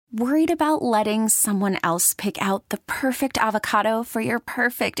Worried about letting someone else pick out the perfect avocado for your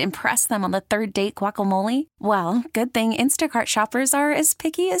perfect impress them on the third date guacamole? Well, good thing Instacart shoppers are as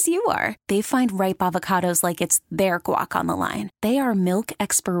picky as you are. They find ripe avocados like it's their guac on the line. They are milk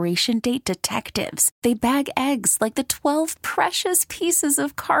expiration date detectives. They bag eggs like the 12 precious pieces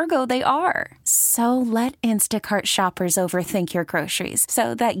of cargo they are. So let Instacart shoppers overthink your groceries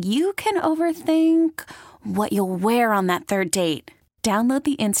so that you can overthink what you'll wear on that third date. Download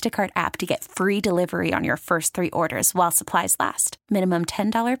the Instacart app to get free delivery on your first 3 orders while supplies last. Minimum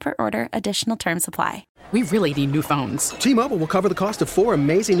 $10 per order. Additional terms apply. We really need new phones. T-Mobile will cover the cost of 4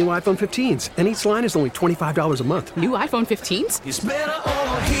 amazing new iPhone 15s, and each line is only $25 a month. New iPhone 15s? It's better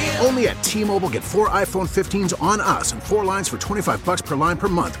over here. Only at T-Mobile, get 4 iPhone 15s on us and 4 lines for $25 per line per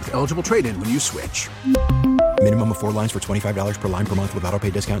month with eligible trade-in when you switch. Minimum of 4 lines for $25 per line per month with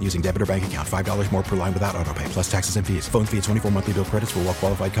autopay discount using debit or bank account. $5 more per line without autopay, plus taxes and fees. Phone fee at 24 monthly bill credits for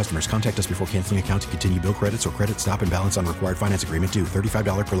well-qualified customers. Contact us before canceling account to continue bill credits or credit stop and balance on required finance agreement due.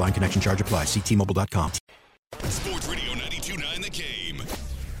 $35 per line connection charge applies. See T-Mobile.com. Sports Radio 92.9 The Game.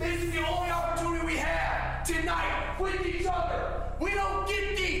 This is the only opportunity we have tonight with each other. We don't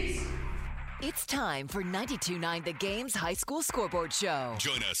get these. It's time for 92.9 The Game's High School Scoreboard Show.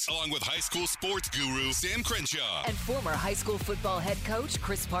 Join us along with high school sports guru Sam Crenshaw and former high school football head coach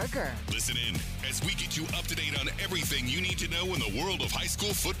Chris Parker. Listen in as we get you up to date on everything you need to know in the world of high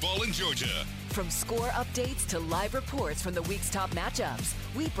school football in Georgia. From score updates to live reports from the week's top matchups,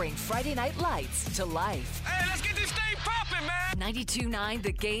 we bring Friday Night Lights to life. Hey, let's get this thing popping, man. 92.9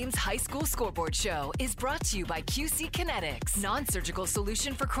 The Game's High School Scoreboard Show is brought to you by QC Kinetics, non-surgical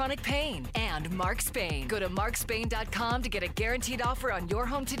solution for chronic pain, and Mark Spain. Go to markspain.com to get a guaranteed offer on your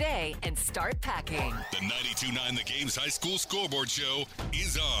home today and start packing. The 92.9 The Game's High School Scoreboard Show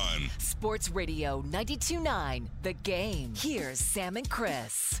is on. Sports Radio 92.9 The Game. Here's Sam and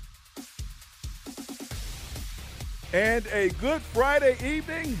Chris. And a good Friday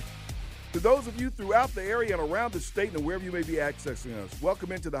evening to those of you throughout the area and around the state and wherever you may be accessing us.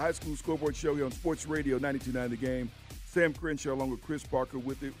 Welcome into the High School Scoreboard Show here on Sports Radio 92.9 The Game. Sam Crenshaw along with Chris Parker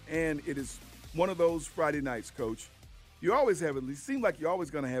with you. And it is one of those Friday nights, Coach. You always have at least, seem like you're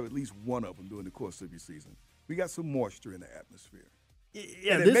always going to have at least one of them during the course of your season. We got some moisture in the atmosphere.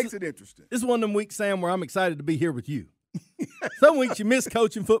 Yeah, and it makes it interesting. This is one of them weeks, Sam, where I'm excited to be here with you. Some weeks you miss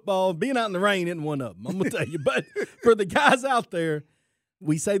coaching football. Being out in the rain isn't one of them, I'm going to tell you. But for the guys out there,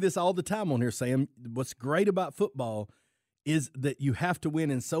 we say this all the time on here, Sam. What's great about football is that you have to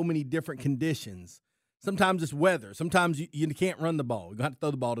win in so many different conditions. Sometimes it's weather. Sometimes you can't run the ball. You're going to have to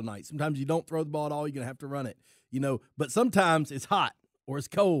throw the ball tonight. Sometimes you don't throw the ball at all. You're going to have to run it. But sometimes it's hot or it's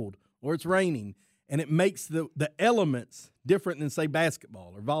cold or it's raining, and it makes the elements different than, say,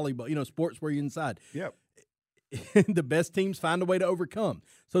 basketball or volleyball, sports where you're inside. Yep. The best teams find a way to overcome.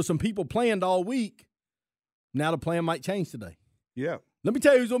 So some people planned all week. Now the plan might change today. Yeah. Let me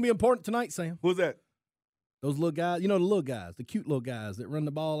tell you who's going to be important tonight, Sam. Who's that? Those little guys. The little guys, the cute little guys that run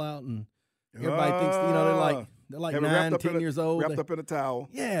the ball out, and everybody thinks they're like 9, 10 years old. Wrapped up in a towel.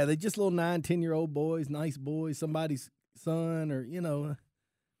 Yeah, they're just little 9, 10-year-old boys, nice boys, somebody's son, or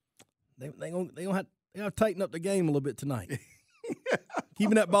they gonna have to tighten up the game a little bit tonight.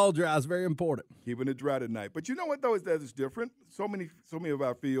 Keeping that ball dry is very important. Keeping it dry tonight. But you know what, though, is that it's different. So many of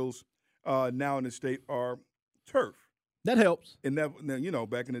our fields now in the state are turf. That helps. And that,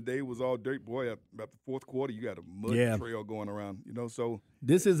 back in the day, it was all dirt. Boy, about the fourth quarter, you got a mud trail going around, so.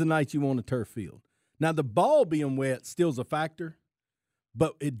 This is the night you want a turf field. Now, the ball being wet still's a factor,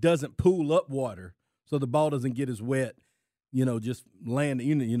 but it doesn't pool up water, so the ball doesn't get as wet, just land.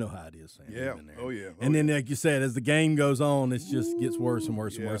 You know how it is, Sam. Yeah. Oh, yeah. And then, like you said, as the game goes on, it just gets worse and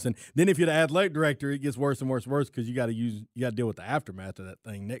worse and worse. And then if you're the athletic director, it gets worse and worse and worse because you got to deal with the aftermath of that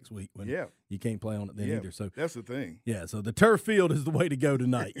thing next week when you can't play on it then either. So that's the thing. Yeah. So the turf field is the way to go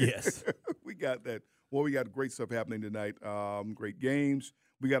tonight. Yes. We got that. Well, we got great stuff happening tonight. Great games.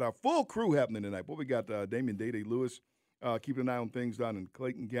 We got our full crew happening tonight. But we got Damian Day-Day-Lewis keeping an eye on things down in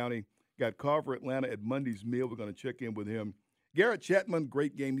Clayton County. Got Carver, Atlanta at Monday's meal. We're going to check in with him. Garrett Chapman,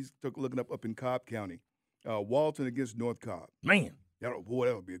 great game. He's looking up in Cobb County. Walton against North Cobb. Man. That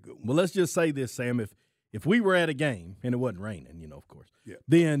would be a good one. Well, let's just say this, Sam. If we were at a game, and it wasn't raining, of course, yeah,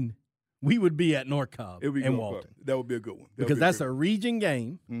 then we would be at North Cobb and Walton. That would be a good one. Because that's a region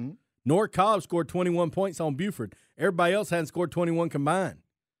game. Mm-hmm. North Cobb scored 21 points on Buford. Everybody else hadn't scored 21 combined.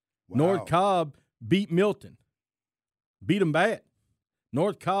 Wow. North Cobb beat Milton. Beat them bad.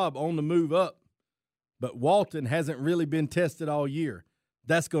 North Cobb on the move up. But Walton hasn't really been tested all year.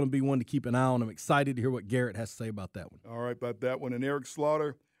 That's going to be one to keep an eye on. I'm excited to hear what Garrett has to say about that one. All right, about that one. And Eric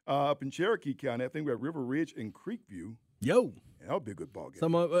Slaughter up in Cherokee County. I think we're at River Ridge and Creekview. Yo. That'll be a good ball game.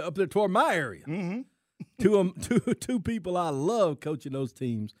 Some up there toward my area. Mm-hmm. Two people I love coaching those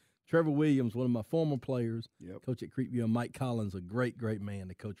teams. Trevor Williams, one of my former players, coach at Creekview, and Mike Collins, a great, great man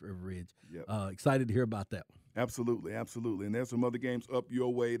to coach River Ridge. Yep. Excited to hear about that one. Absolutely, absolutely. And there's some other games up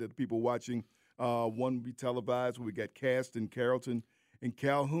your way that the people watching. One will be televised. We got Cast and Carrollton and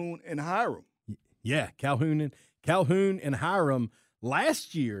Calhoun and Hiram. Yeah, Calhoun and Hiram.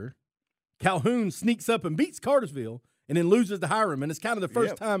 Last year, Calhoun sneaks up and beats Cartersville and then loses to Hiram. And it's kind of the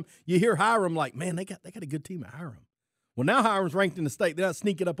first time you hear Hiram like, man, they got a good team at Hiram. Well, now Hiram's ranked in the state. They're not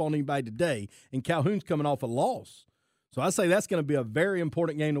sneaking up on anybody today, and Calhoun's coming off a loss. So I say that's going to be a very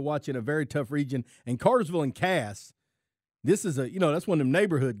important game to watch in a very tough region. And Cartersville and Cass, this is that's one of them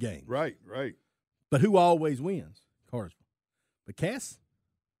neighborhood games. Right, right. But who always wins? Cartersville. But Cass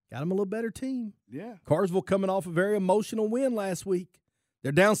got them a little better team. Yeah. Cartersville coming off a very emotional win last week.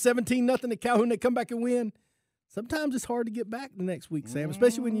 They're down 17-0 to Calhoun. They come back and win. Sometimes it's hard to get back the next week, Sam,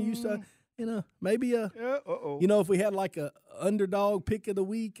 especially when you used to, maybe if we had like a underdog pick of the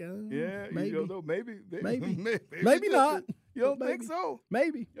week. Maybe. You don't know, maybe not. You don't think so?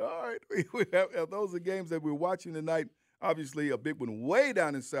 Maybe. All right. We have those are games that we're watching tonight. Obviously, a big one way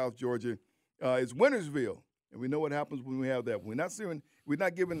down in South Georgia is Wintersville. And we know what happens when we have that. We're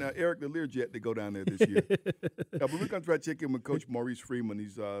not giving Eric the Learjet to go down there this year. But we're going to try to check in with Coach Maurice Freeman.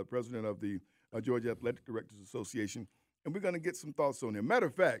 He's president of the Georgia Athletic Directors Association. And we're going to get some thoughts on him. Matter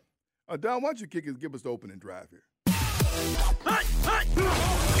of fact, Don, why don't you give us the opening drive here?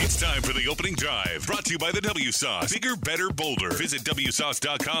 It's time for the opening drive, brought to you by the W Sauce. Bigger, better, bolder. Visit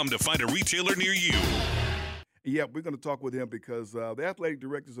WSauce.com to find a retailer near you. Yeah, we're going to talk with him because the athletic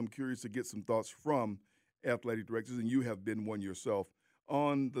directors, I'm curious to get some thoughts from athletic directors, and you have been one yourself,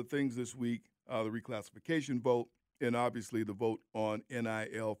 on the things this week, the reclassification vote, and obviously the vote on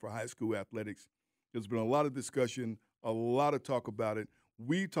NIL for high school athletics. There's been a lot of discussion, a lot of talk about it.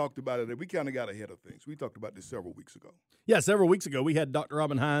 We talked about it, and we kind of got ahead of things. We talked about this several weeks ago. Yeah, several weeks ago. We had Dr.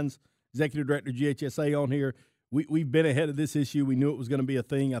 Robin Hines, Executive Director, GHSA, on here. We've been ahead of this issue. We knew it was going to be a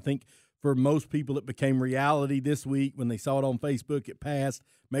thing. I think for most people it became reality this week when they saw it on Facebook. It passed.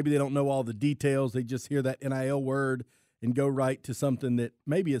 Maybe they don't know all the details. They just hear that NIL word and go right to something that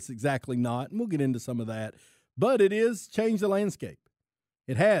maybe it's exactly not, and we'll get into some of that. But it is changed the landscape.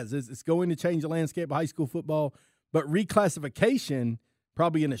 It has. It's going to change the landscape of high school football. But reclassification,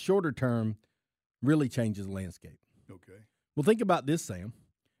 probably in a shorter term, really changes the landscape. Okay. Well, think about this, Sam.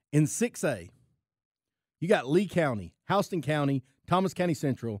 In 6A, you got Lee County, Houston County, Thomas County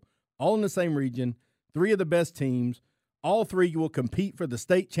Central, all in the same region, three of the best teams. All three will compete for the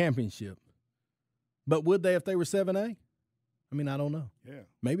state championship. But would they if they were 7A? I mean, I don't know. Yeah.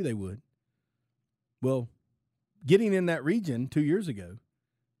 Maybe they would. Well, getting in that region 2 years ago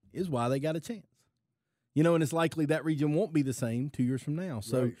is why they got a chance. And it's likely that region won't be the same 2 years from now.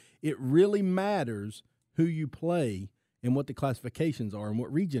 So It really matters who you play and what the classifications are and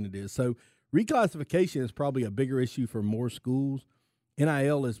what region it is. So reclassification is probably a bigger issue for more schools.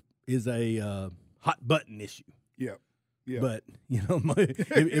 NIL is a hot button issue. Yeah. Yeah. But,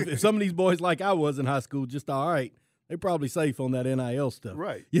 if some of these boys like I was in high school, just all right, they're probably safe on that NIL stuff.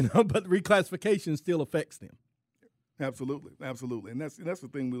 Right. But reclassification still affects them. Absolutely. Absolutely. And that's the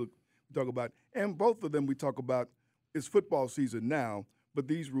thing we talk about. And both of them we talk about, it's football season now, but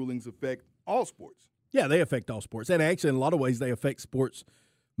these rulings affect all sports. Yeah, they affect all sports. And actually, in a lot of ways, they affect sports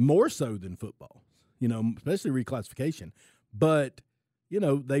more so than football, especially reclassification. But,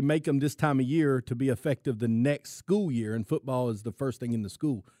 they make them this time of year to be effective the next school year, and football is the first thing in the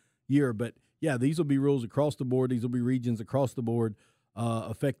school year. But, yeah, these will be rules across the board. These will be regions across the board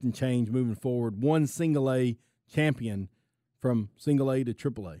affecting change moving forward. One single A champion from single A to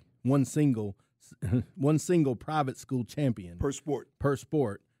triple A. One single private school champion. Per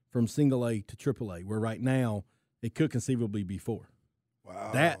sport from single A to triple A, where right now it could conceivably be 4.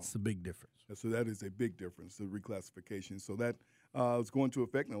 Wow. That's a big difference. So that is a big difference, the reclassification. So that is going to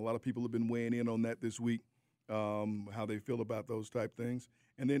affect, and a lot of people have been weighing in on that this week, how they feel about those type things.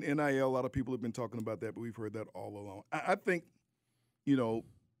 And then NIL, a lot of people have been talking about that, but we've heard that all along. I think,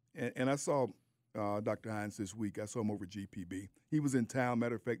 and I saw Dr. Hines this week. I saw him over at GPB. He was in town.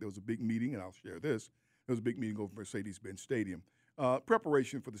 Matter of fact, there was a big meeting, and I'll share this. There was a big meeting over at Mercedes-Benz Stadium.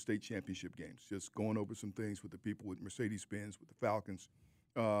 Preparation for the state championship games, just going over some things with the people with Mercedes-Benz, with the Falcons,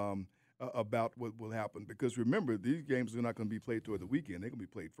 about what will happen. Because remember, these games are not going to be played toward the weekend. They're going to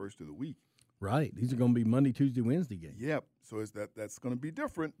be played first of the week. Right. These are going to be Monday, Tuesday, Wednesday games. Yep. So that's going to be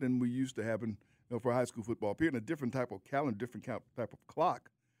different than we used to having for high school football. Period. And a different type of calendar, different type of clock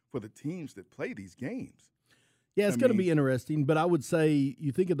for the teams that play these games. Yeah, it's going to be interesting. But I would say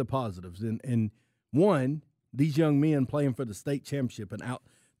you think of the positives. And one, these young men playing for the state championship and out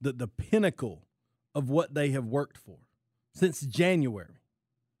the pinnacle of what they have worked for since January,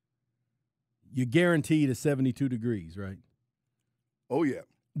 you're guaranteed a 72 degrees, right? Oh, yeah.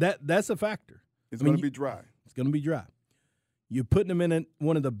 That's a factor. It's going to be dry. It's going to be dry. You're putting them in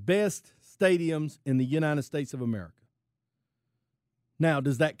one of the best stadiums in the United States of America. Now,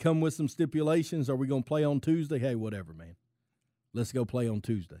 does that come with some stipulations? Are we going to play on Tuesday? Hey, whatever, man. Let's go play on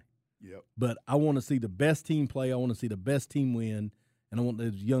Tuesday. Yep. But I want to see the best team play. I want to see the best team win. And I want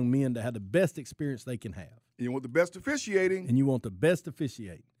those young men to have the best experience they can have. And you want the best officiating. And you want the best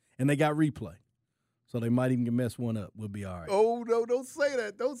officiating. And they got replay. So they might even mess one up. We'll be all right. Oh, no, don't say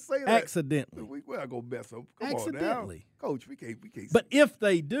that. Don't say that. Accidentally. We're not going to mess up. Come Accidentally. on now. Coach, we can't. But if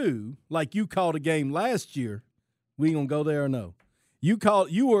they do, like you called a game last year, we going to go there or no?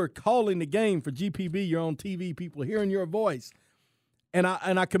 You were calling the game for GPB. You're on TV. People hearing your voice. And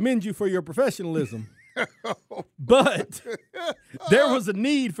I commend you for your professionalism. But there was a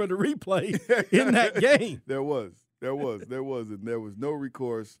need for the replay in that game. There was. And there was no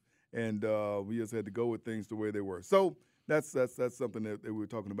recourse. And we just had to go with things the way they were. So that's something that we were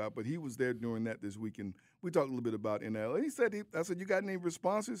talking about. But he was there during that this week, and we talked a little bit about NIL. And he said, I said, you got any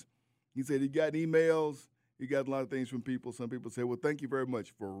responses? He said he got emails. He got a lot of things from people. Some people say, well, thank you very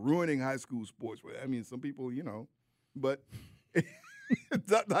much for ruining high school sports. I mean, some people, but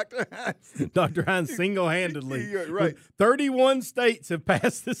Dr. Hines single-handedly. Right. 31 states have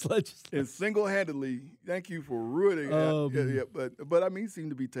passed this legislation. And single-handedly, thank you for ruining it. But I mean, he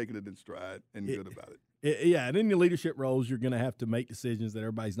seemed to be taking it in stride and good about it. Yeah, and in your leadership roles, you're going to have to make decisions that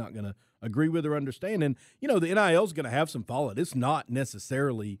everybody's not going to agree with or understand. And, the NIL is going to have some fallout. It's not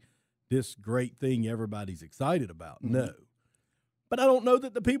necessarily this great thing everybody's excited about. Mm-hmm. No. But I don't know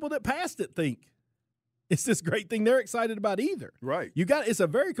that the people that passed it think it's this great thing they're excited about either. Right. It's a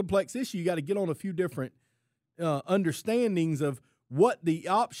very complex issue. You got to get on a few different understandings of what the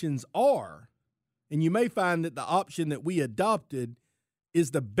options are. And you may find that the option that we adopted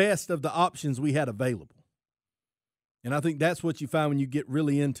is the best of the options we had available. And I think that's what you find when you get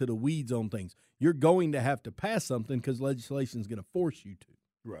really into the weeds on things. You're going to have to pass something because legislation is going to force you to.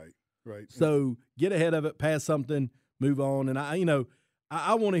 Right. So get ahead of it, pass something, move on. And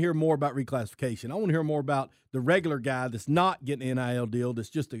I want to hear more about reclassification. I want to hear more about the regular guy that's not getting an NIL deal, that's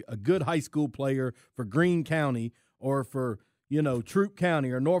just a good high school player for Greene County or for, Troup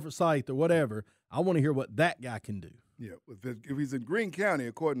County or Norfolk South or whatever. I want to hear what that guy can do. Yeah, if he's in Greene County,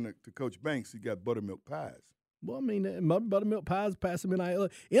 according to Coach Banks, he got buttermilk pies. Well, I mean, buttermilk pies pass him NIL.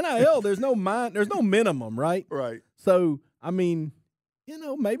 NIL, there's no minimum, right? Right. So, I mean,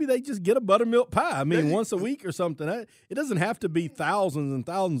 maybe they just get a buttermilk pie. I mean, once a week or something. It doesn't have to be thousands and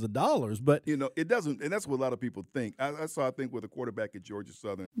thousands of dollars, but it doesn't, and that's what a lot of people think. I think with a quarterback at Georgia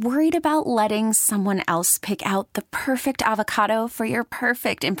Southern. Worried about letting someone else pick out the perfect avocado for your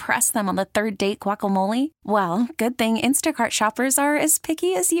perfect impress them on the third date guacamole? Well, good thing Instacart shoppers are as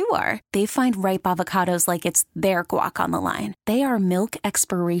picky as you are. They find ripe avocados like it's their guac on the line. They are milk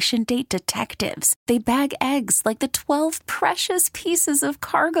expiration date detectives. They bag eggs like the 12 precious pieces of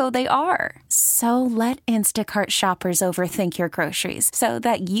cargo they are. So let Instacart shoppers overthink your groceries so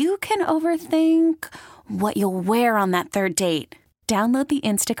that you can overthink what you'll wear on that third date. Download the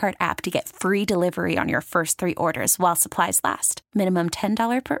Instacart app to get free delivery on your first 3 orders while supplies last. Minimum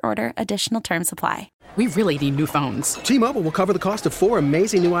 $10 per order. Additional terms apply. We really need new phones. T-Mobile will cover the cost of 4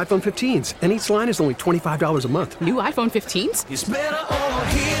 amazing new iPhone 15s, and each line is only $25 a month. New iPhone 15s? It's better over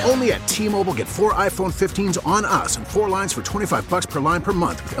here. Only at T-Mobile, get 4 iPhone 15s on us and 4 lines for $25 per line per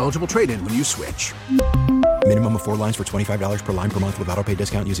month with eligible trade-in when you switch. Minimum of 4 lines for $25 per line per month with autopay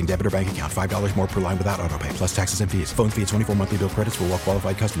discount using debit or bank account. $5 more per line without autopay, plus taxes and fees. Phone fee at 24 monthly bill credits for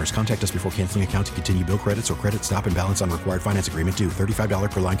well-qualified customers. Contact us before canceling account to continue bill credits or credit stop and balance on required finance agreement due.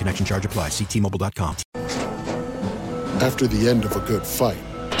 $35 per line connection charge applies. See T-Mobile.com. After the end of a good fight,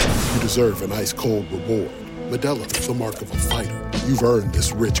 you deserve an ice-cold reward. Modelo is the mark of a fighter. You've earned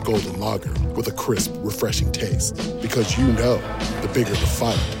this rich golden lager with a crisp, refreshing taste. Because you know, the bigger the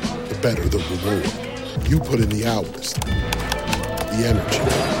fight, the better the reward. You put in the hours, the energy,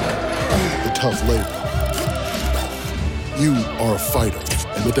 the tough labor. You are a fighter,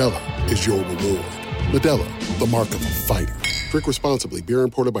 and Modelo is your reward. Modelo, the mark of a fighter. Drink responsibly. Beer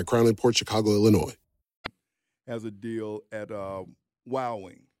imported by Crown Imports, Chicago, Illinois. Has a deal at Wild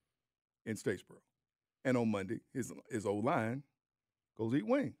Wing in Statesboro. And on Monday, his O-line goes eat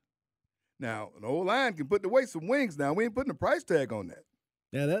wings. Now, an O-line can put away some wings now. We ain't putting a price tag on that.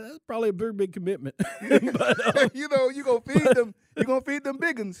 Yeah, that's probably a very big commitment. But, you're going to feed them. You're going to feed them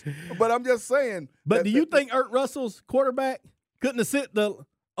big ones. But I'm just saying. But do you think Ert Russell's quarterback couldn't have sit the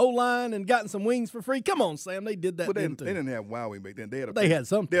O-line and gotten some wings for free? Come on, Sam. They did that. But they too. didn't have Wow Wing back then. They had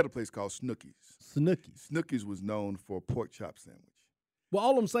something. They had a place called Snookies. Snookies. Snookies was known for a pork chop sandwich. Well,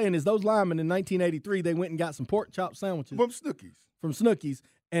 all I'm saying is those linemen in 1983, they went and got some pork chop sandwiches. From Snookies.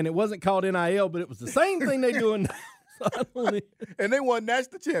 And it wasn't called NIL, but it was the same thing they're doing now. And they won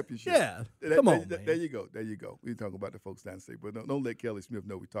national championship. Yeah. Come on, man. There you go. We're talking about the folks down state, but don't let Kelly Smith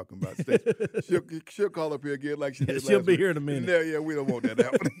know we're talking about state. She'll call up here again like she did last She'll be week. here in a minute. Yeah, we don't want that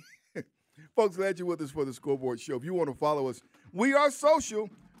happening. Folks, glad you're with us for the Scoreboard Show. If you want to follow us, we are social.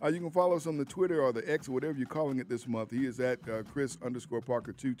 You can follow us on the Twitter or the X or whatever you're calling it this month. He is at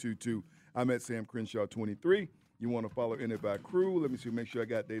Chris_Parker222. I'm at Sam Crenshaw23. You want to follow any of our crew. Let me see, make sure I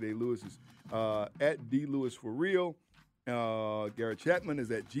got Day Lewis's at D Lewis for real. Garrett Chapman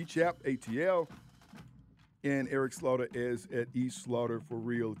is at GChap ATL. And Eric Slaughter is at E Slaughter for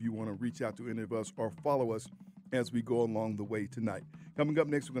real if you want to reach out to any of us or follow us as we go along the way tonight. Coming up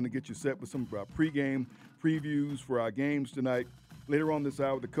next, we're going to get you set with some of our pregame previews for our games tonight. Later on this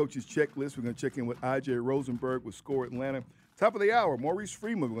hour, the coach's checklist. We're going to check in with I.J. Rosenberg with Score Atlanta. Top of the hour, Maurice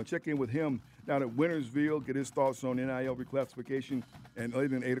Freeman. We're going to check in with him down at Wintersville, get his thoughts on NIL reclassification. And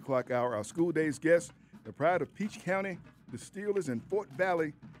later in the 8 o'clock hour, our school days guest, the pride of Peach County, the Steelers in Fort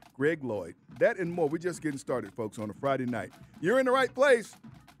Valley, Greg Lloyd. That and more. We're just getting started, folks, on a Friday night. You're in the right place.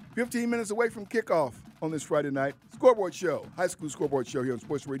 15 minutes away from kickoff on this Friday night. Scoreboard Show, high school scoreboard show here on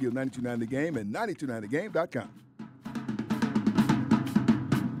Sports Radio 92.9 The Game and 92.9thegame.com.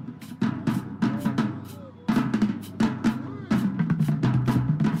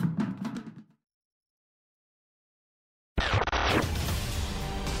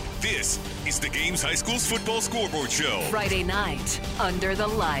 This is the Game's High School's football scoreboard show. Friday night, Under the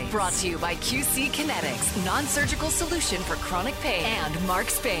Light. Brought to you by QC Kinetics, non-surgical solution for chronic pain. And Mark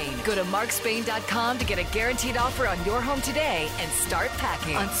Spain. Go to markspain.com to get a guaranteed offer on your home today and start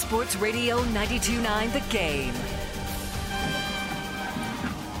packing. On Sports Radio 92.9 The Game.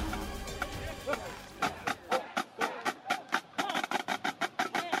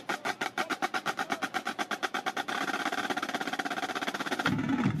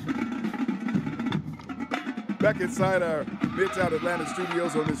 Back inside our Midtown Atlanta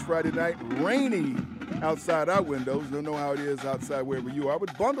studios on this Friday night. Rainy outside our windows. Don't know how it is outside wherever you are.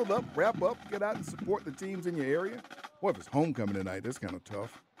 But bundled up, wrap up, get out and support the teams in your area. Boy, if it's homecoming tonight, that's kind of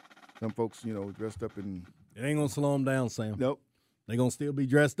tough. Some folks, dressed up in... It ain't going to slow them down, Sam. Nope. They're going to still be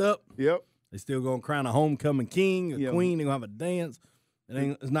dressed up. Yep. They still going to crown a homecoming king, a queen. They're going to have a dance.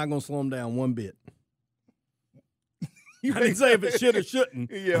 It's not going to slow them down one bit. I didn't say if it should or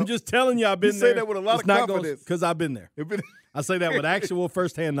shouldn't. Yeah. I'm just telling you I've been there. You say that with a lot of confidence. Because I've been there. I say that with actual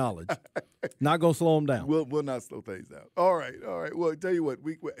firsthand knowledge. Not going to slow them down. We'll not slow things down. All right. Well, I'll tell you what,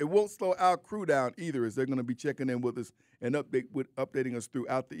 it won't slow our crew down either, as they're going to be checking in with us and updating us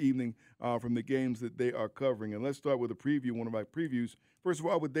throughout the evening from the games that they are covering. And let's start with a preview, one of our previews. First of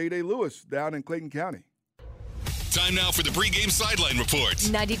all, with Day Lewis down in Clayton County. Time now for the pregame sideline report.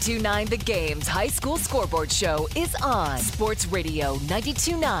 92.9 The Game's high school scoreboard show is on. Sports Radio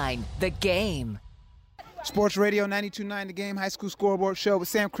 92.9 The Game. Sports Radio 92.9 The Game high school scoreboard show with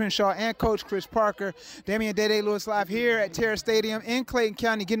Sam Crenshaw and Coach Chris Parker. Damian Day Lewis live here at Terrace Stadium in Clayton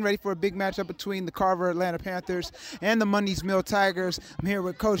County, getting ready for a big matchup between the Carver Atlanta Panthers and the Mundy's Mill Tigers. I'm here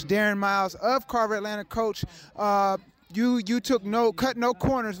with Coach Darren Miles of Carver Atlanta. Coach, You cut no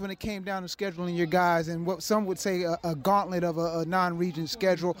corners when it came down to scheduling your guys, and what some would say a gauntlet of a non-region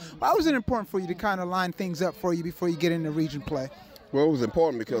schedule. Why was it important for you to kind of line things up for you before you get into region play? Well, it was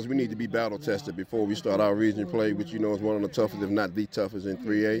important because we need to be battle tested before we start our region play, which is one of the toughest, if not the toughest, in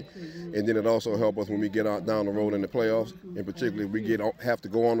 3A. And then it also helps us when we get out down the road in the playoffs. And particularly, we have to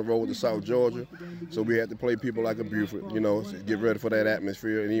go on the road to South Georgia, so we have to play people like a Buford, get ready for that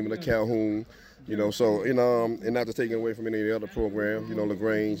atmosphere, and even a Calhoun. And not to take it away from any of the other programs,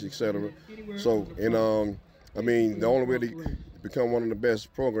 LaGrange, et cetera. So, the only way to become one of the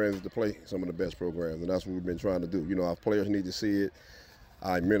best programs is to play some of the best programs, and that's what we've been trying to do. Our players need to see it,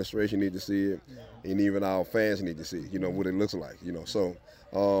 our administration need to see it, and even our fans need to see it, what it looks like,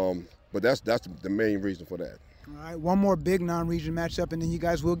 But that's the main reason for that. All right, one more big non-region matchup, and then you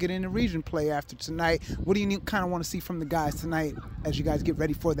guys will get into region play after tonight. What do you kind of want to see from the guys tonight as you guys get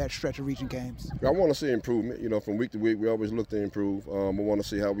ready for that stretch of region games? I want to see improvement. From week to week, we always look to improve. We want to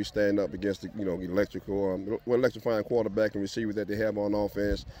see how we stand up against the, electrifying quarterback and receiver that they have on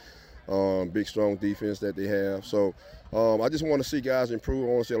offense. big, strong defense that they have. So I just want to see guys improve. I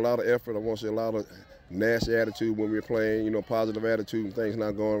want to see a lot of effort. I want to see a lot of nasty attitude when we're playing, positive attitude and things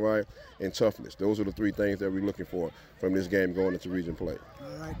not going right, and toughness. Those are the three things that we're looking for from this game going into region play.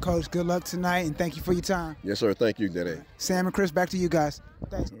 All right, Coach, good luck tonight, and thank you for your time. Yes, sir. Thank you, Dede. Sam and Chris, back to you guys.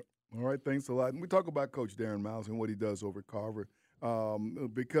 Thanks. All right, thanks a lot. And we talk about Coach Darren Miles and what he does over at Carver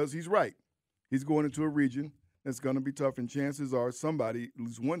because he's right. He's going into a region that's going to be tough, and chances are somebody, at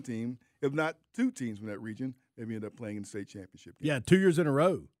least one team, if not two teams from that region, they may end up playing in the state championship game. Yeah, 2 years in a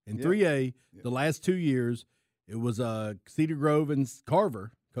row. In 3A, the last 2 years, it was Cedar Grove and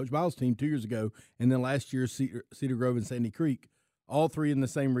Carver, Coach Miles' team 2 years ago, and then last year Cedar Grove and Sandy Creek, all three in the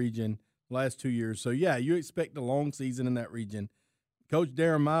same region last 2 years. So, yeah, you expect a long season in that region. Coach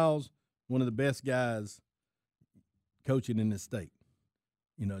Darren Miles, one of the best guys coaching in this state.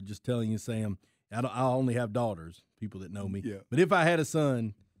 Just telling you, Sam, I only have daughters, people that know me. Yeah. But if I had a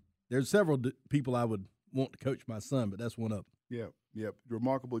son, there's several people I would want to coach my son, but that's one of them. Yeah.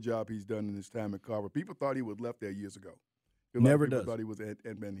 Remarkable job he's done in his time at Carver. People thought he would have left there years ago. Never does. People thought he was,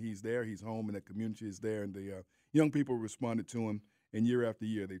 and he's there. He's home, and the community is there, and the young people responded to him. And year after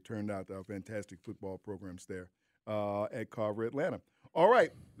year, they turned out fantastic football programs there at Carver, Atlanta. All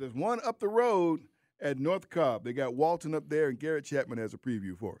right, there's one up the road at North Cobb. They got Walton up there, and Garrett Chapman has a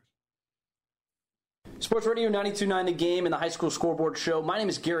preview for us. Sports Radio 92.9 The Game and the High School Scoreboard Show. My name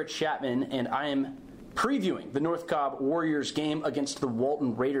is Garrett Chapman, and I am previewing the North Cobb Warriors game against the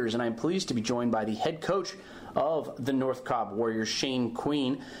Walton Raiders, and I'm pleased to be joined by the head coach of the North Cobb Warriors, Shane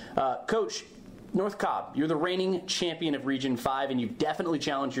Queen. Coach, North Cobb, you're the reigning champion of Region 5, and you've definitely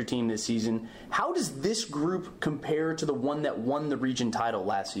challenged your team this season. How does this group compare to the one that won the region title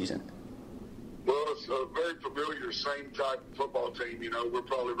last season? Well, it's a very familiar, same type football team. We're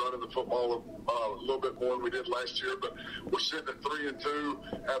probably running the football a little bit more than we did last year, but we're sitting at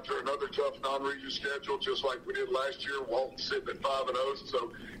 3-2 after another tough non-region schedule, just like we did last year. Walton's sitting at 5-0,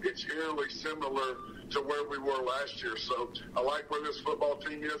 so it's eerily similar to where we were last year. So I like where this football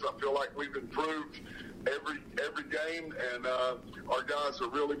team is. I feel like we've improved every game, and our guys are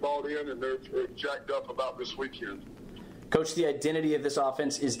really bought in, and they're jacked up about this weekend. Coach, the identity of this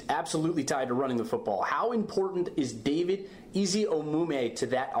offense is absolutely tied to running the football. How important is David Easy Omume to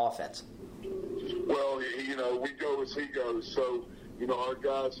that offense? Well, we go as he goes. So, our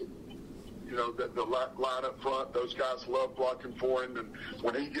guys, the line up front, those guys love blocking for him. And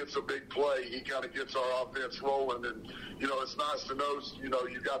when he gets a big play, he kind of gets our offense rolling. And, it's nice to know,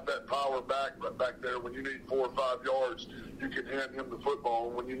 you got that power back there. When you need 4 or 5 yards, you can hand him the football.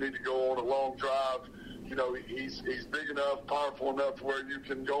 And when you need to go on a long drive, he's big enough, powerful enough where you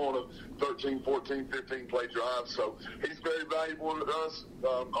can go on a 13, 14, 15-play drive. So he's very valuable to us.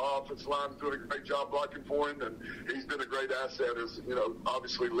 Our offensive line is doing a great job blocking for him, and he's been a great asset as,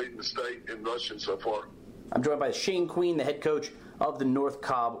 obviously leading the state in rushing so far. I'm joined by Shane Queen, the head coach of the North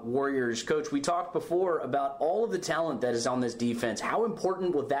Cobb Warriors. Coach, we talked before about all of the talent that is on this defense. How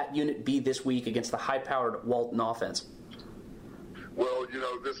important will that unit be this week against the high-powered Walton offense? Well,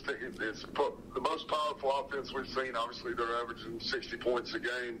 this thing is the most powerful offense we've seen. Obviously, they're averaging 60 points a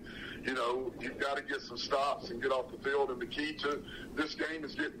game. You've got to get some stops and get off the field. And the key to this game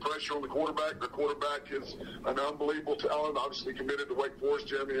is getting pressure on the quarterback. The quarterback is an unbelievable talent, obviously committed to Wake Forest,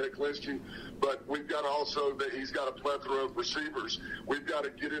 Jeremy Hecklinski. But we've got to also that he's got a plethora of receivers. We've got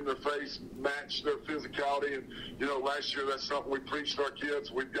to get in their face, match their physicality. And, last year that's something we preached to our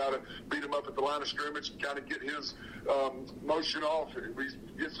kids. We've got to beat him up at the line of scrimmage and kind of get his motion off.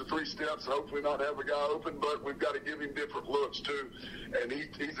 He gets the 3 steps, hopefully not have a guy open, but we've got to give him different looks too. And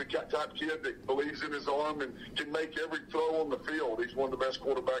he's a type kid that believes in his arm and can make every throw on the field. He's one of the best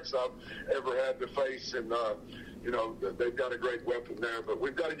quarterbacks I've ever had to face, and they've got a great weapon there. But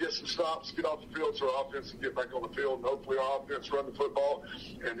we've got to get some stops, get off the field so our offense can get back on the field, and hopefully our offense run the football.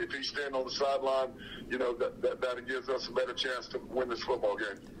 And if he's standing on the sideline, that gives us a better chance to win this football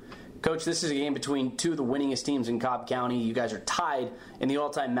game. Coach, this is a game between two of the winningest teams in Cobb County. You guys are tied in the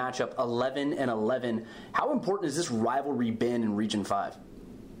all-time matchup, 11-11. How important has this rivalry been in Region 5?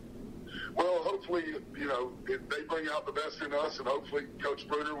 Well, hopefully, if they bring out the best in us, and hopefully Coach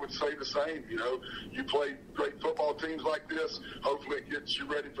Bruder would say the same. You play great football teams like this, hopefully it gets you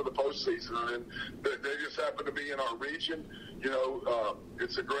ready for the postseason. And they just happen to be in our region.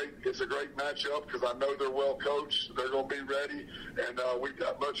 It's a great matchup because I know they're well coached. They're going to be ready, and we've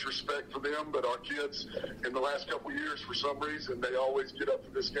got much respect for them. But our kids, in the last couple of years, for some reason, they always get up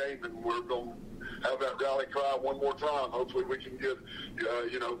for this game, and we're going to have that rally cry one more time. Hopefully we can get,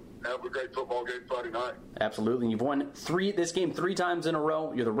 have a great football game Friday night. Absolutely. You've won this game 3 times in a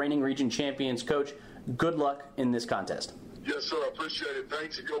row. You're the reigning region champions. Coach, good luck in this contest. Yes, sir. I appreciate it.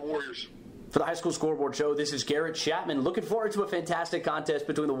 Thanks, and go Warriors. For the High School Scoreboard Show, this is Garrett Chapman. Looking forward to a fantastic contest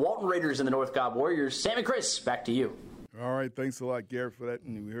between the Walton Raiders and the North Cobb Warriors. Sam and Chris, back to you. All right, thanks a lot, Garrett, for that.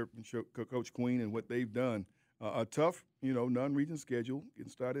 And we heard from Coach Queen and what they've done. A tough, non-region schedule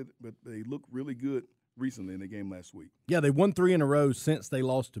getting started, but they look really good recently in the game last week. Yeah, they won 3 in a row since they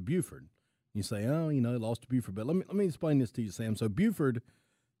lost to Buford. You say, they lost to Buford. But let me explain this to you, Sam. So Buford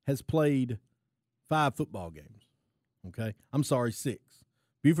has played 5 football games, okay? I'm sorry, 6.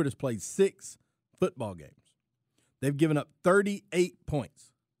 Buford has played 6 football games. They've given up 38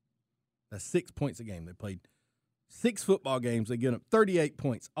 points. That's 6 points a game. They played 6 football games. They've given up 38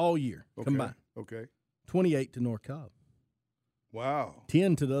 points all year combined. Okay. 28 to North Cobb. Wow.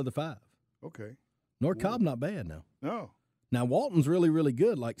 10 to the other 5. Okay. North Cobb not bad now. No. Now, Walton's really, really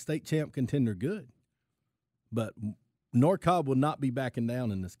good, like state champ contender good. But North Cobb will not be backing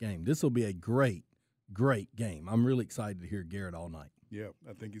down in this game. This will be a great, great game. I'm really excited to hear Garrett all night. Yeah,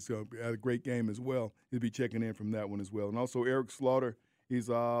 I think he's going to have a great game as well. He'll be checking in from that one as well. And also Eric Slaughter, he's,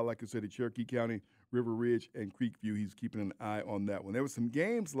 like I said, at Cherokee County, River Ridge, and Creekview. He's keeping an eye on that one. There were some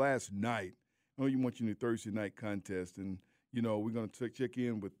games last night. I know you want your Thursday night contest, and, we're going to check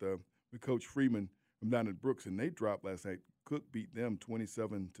in with Coach Freeman from down at Brooks, and they dropped last night. Cook beat them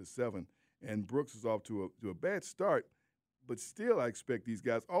 27-7, and Brooks is off to a bad start, but still I expect these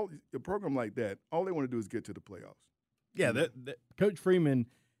guys, a program like that, all they want to do is get to the playoffs. Yeah, Coach Freeman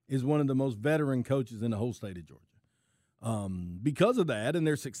is one of the most veteran coaches in the whole state of Georgia. Because of that and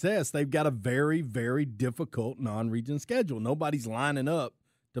their success, they've got a very, very difficult non-region schedule. Nobody's lining up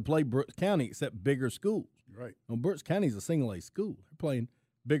to play Brooks County except bigger schools. Right. Well, Brooks County is a single-A school. They're playing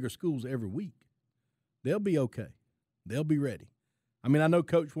bigger schools every week. They'll be okay. They'll be ready. I mean, I know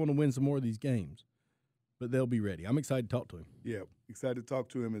Coach want to win some more of these games, but they'll be ready. I'm excited to talk to him. Yeah, excited to talk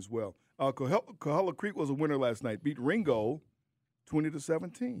to him as well. Coahulla Creek was a winner last night. Beat Ringgold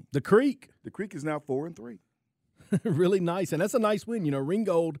 20-17. The Creek is now 4-3. Really nice, and that's a nice win.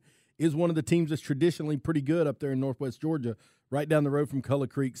 Ringgold is one of the teams that's traditionally pretty good up there in Northwest Georgia, right down the road from Coahulla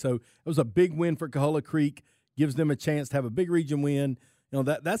Creek. So it was a big win for Coahulla Creek. Gives them a chance to have a big region win.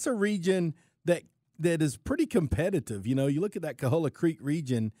 That's a region that is pretty competitive. You look at that Coahulla Creek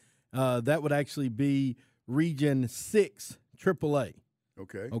region, that would actually be Region 6 AAA.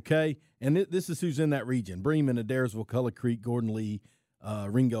 Okay? And this is who's in that region. Bremen, Adairsville, Coahulla Creek, Gordon Lee,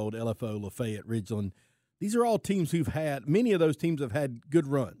 Ringgold, LFO, Lafayette, Ridgeland. These are all teams many of those teams have had good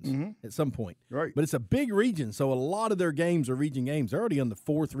runs at some point. Right. But it's a big region, so a lot of their games are region games. They're already on the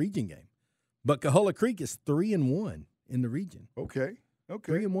 4th region game. But Coahulla Creek is 3-1 in the region. Okay.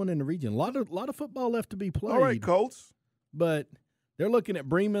 3-1 in the region. A lot of football left to be played. All right, Colts. But they're looking at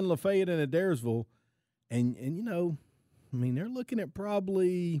Bremen, Lafayette, and Adairsville, and they're looking at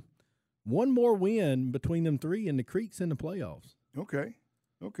probably one more win between them 3, and the Creek's in the playoffs. Okay.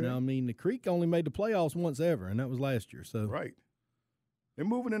 Now, the Creek only made the playoffs once ever, and that was last year. So right. They're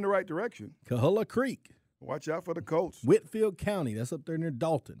moving in the right direction. Coahulla Creek. Watch out for the Colts. Whitfield County, that's up there near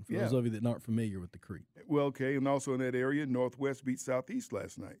Dalton, for those of you that aren't familiar with the Creek. Well, okay, and also in that area, Northwest beat Southeast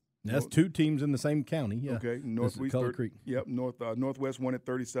last night. That's 2 teams in the same county, yeah. Okay, Coahulla Creek. Yep, Northwest won at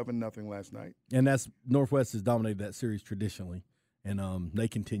 37-0 last night. And Northwest has dominated that series traditionally, and they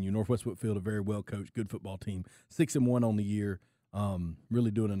continue. Northwest Whitfield, a very well-coached, good football team, 6-1 on the year,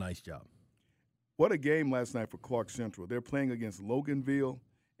 really doing a nice job. What a game last night for Clark Central. They're playing against Loganville.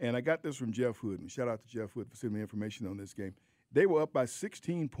 And I got this from Jeff Hood. And shout out to Jeff Hood for sending me information on this game. They were up by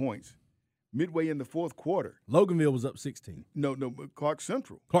 16 points midway in the 4th quarter. Loganville was up 16. No, but Clark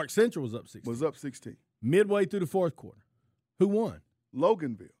Central. Clark Central was up 16. Midway through the 4th quarter. Who won?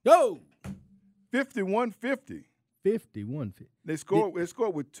 Loganville. Go! 51-50. 51-50. They scored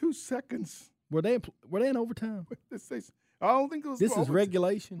with 2 seconds. Were they in overtime? I don't think it was. This is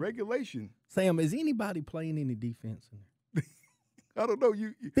regulation. Regulation. Sam, is anybody playing any defense in there? I don't know.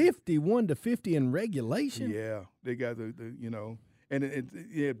 51-50 in regulation. Yeah, they got and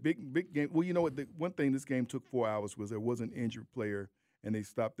big game. Well, what? The one thing this game took 4 hours was there was an injured player, and they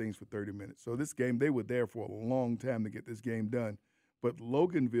stopped things for 30 minutes. So this game, they were there for a long time to get this game done. But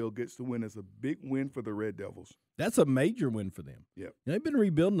Loganville gets the win as a big win for the Red Devils. That's a major win for them. Yep. They've been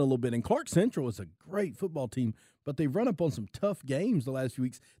rebuilding a little bit, and Clark Central is a great football team, but they've run up on some tough games the last few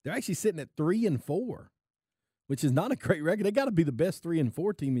weeks. They're actually sitting at 3-4. Which is not a great record. They got to be the best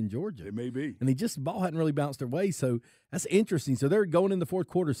 3-4 team in Georgia. It may be. And the ball hadn't really bounced their way, so that's interesting. So they're going in the 4th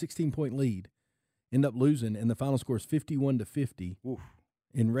quarter, 16-point lead, end up losing, and the final score is 51-50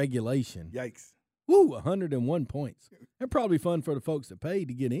 in regulation. Yikes. 101 points. They're probably fun for the folks that paid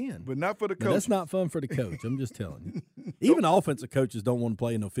to get in. But not for the coach. That's not fun for the coach. I'm just telling you. Even offensive coaches don't want to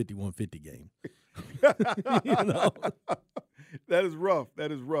play in no 51-50 game. That is rough.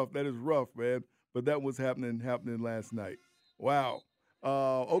 That is rough, man. But that was happening last night. Wow.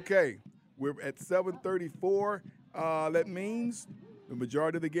 Okay, we're at 7:34. That means the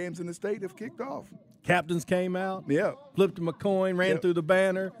majority of the games in the state have kicked off. Captains came out. Yeah. Flipped them a coin, ran through the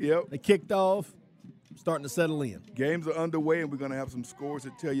banner. Yep. They kicked off. Starting to settle in. Games are underway, and we're going to have some scores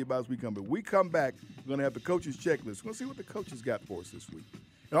to tell you about as we come back. When we come back, we're going to have the coaches' checklist. We're going to see what the coaches got for us this week.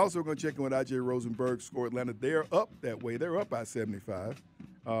 And also, we're going to check in with I.J. Rosenberg, Score Atlanta. They're up that way. They're up by 75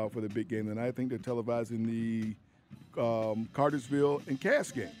 for the big game tonight. I think they're televising the Cartersville and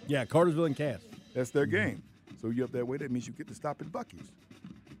Cass game. Yeah, Cartersville and Cass. That's their game. So you're up that way. That means you get to stop at Buc-ee's.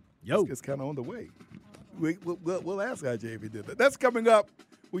 Yo. It's kind of on the way. We'll ask I.J. if he did that. That's coming up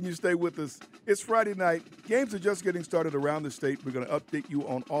when you stay with us. It's Friday night. Games are just getting started around the state. We're going to update you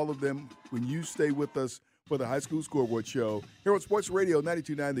on all of them when you stay with us for the High School Scoreboard Show here on Sports Radio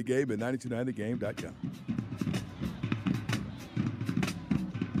 92.9 The Game and 92.9thegame.com.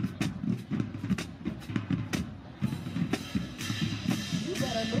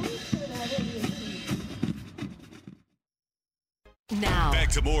 Now, back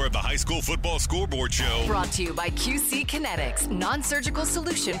to more of the High School Football Scoreboard Show. Brought to you by QC Kinetics, non-surgical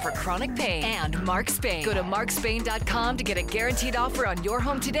solution for chronic pain, and Mark Spain. Go to markspain.com to get a guaranteed offer on your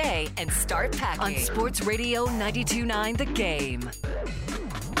home today and start packing. On Sports Radio 92.9 The Game.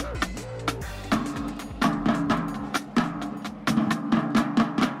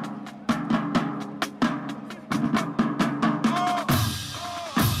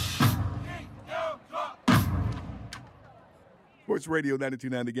 Sports Radio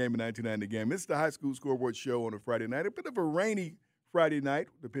 92.9 The Game and 92.9 The Game. It's the High School Scoreboard Show on a Friday night. A bit of a rainy Friday night,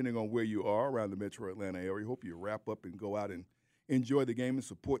 depending on where you are around the metro Atlanta area. Hope you wrap up and go out and enjoy the game and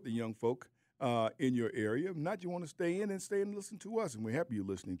support the young folk in your area. If not, you want to stay in and listen to us. And we're happy you're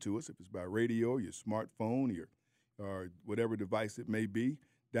listening to us. If it's by radio, your smartphone, or whatever device it may be,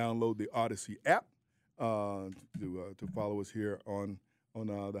 download the Odyssey app to follow us here on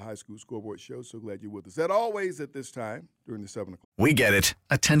the High School Scoreboard Show. So glad you're with us. As always at this time during the 7 o'clock. We get it.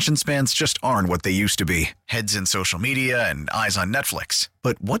 Attention spans just aren't what they used to be. Heads in social media and eyes on Netflix.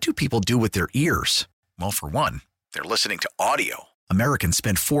 But what do people do with their ears? Well, for one, they're listening to audio. Americans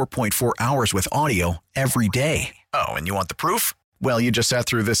spend 4.4 hours with audio every day. Oh, and you want the proof? Well, you just sat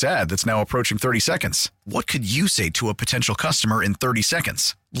through this ad that's now approaching 30 seconds. What could you say to a potential customer in 30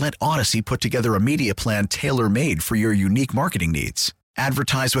 seconds? Let Odyssey put together a media plan tailor-made for your unique marketing needs.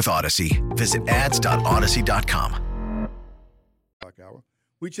 Advertise with Odyssey. Visit ads.odyssey.com. Hour.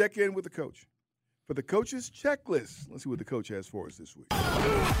 We check in with the coach for the coach's checklist. Let's see what the coach has for us this week.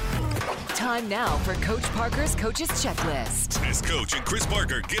 Time now for Coach Parker's Coach's Checklist. As Coach and Chris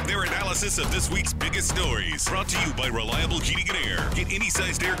Parker give their analysis of this week's biggest stories. Brought to you by Reliable Heating and Air. Get any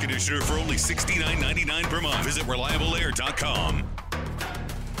sized air conditioner for only $69.99 per month. Visit ReliableAir.com.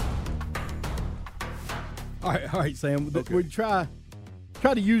 All right, Sam. Okay. We try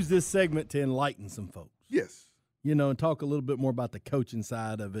to use this segment to enlighten some folks. Yes. You know, and talk a little bit more about the coaching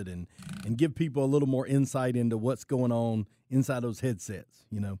side of it and give people a little more insight into what's going on inside those headsets,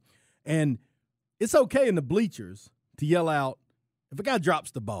 you know. And it's okay in the bleachers to yell out, if a guy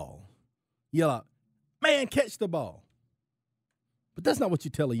drops the ball, yell out, man, catch the ball. But that's not what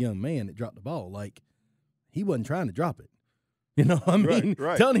you tell a young man that dropped the ball. Like, he wasn't trying to drop it. You know what I mean?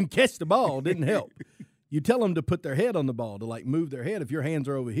 Right. Telling him catch the ball didn't help. You tell them to put their head on the ball, to like move their head. If your hands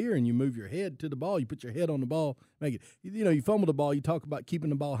are over here and you move your head to the ball, you put your head on the ball, make it. You know, you fumble the ball, you talk about keeping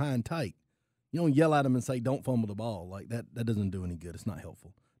the ball high and tight. You don't yell at them and say, don't fumble the ball. Like that doesn't do any good. It's not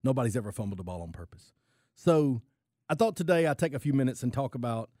helpful. Nobody's ever fumbled the ball on purpose. So I thought today I'd take a few minutes and talk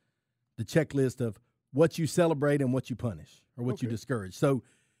about the checklist of what you celebrate and what you punish or what you discourage. So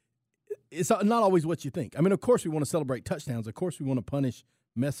it's not always what you think. I mean, of course we want to celebrate touchdowns. Of course we want to punish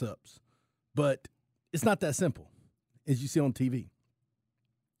mess-ups. But it's not that simple, as you see on TV.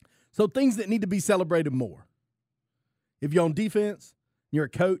 So things that need to be celebrated more. If you're on defense, you're a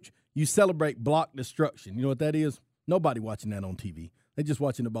coach, you celebrate block destruction. You know what that is? Nobody watching that on TV. They're just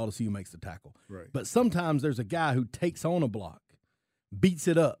watching the ball to see who makes the tackle. Right. But sometimes there's a guy who takes on a block, beats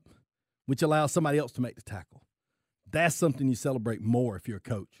it up, which allows somebody else to make the tackle. That's something you celebrate more if you're a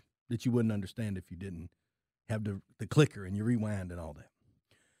coach that you wouldn't understand if you didn't have the clicker and you rewind and all that.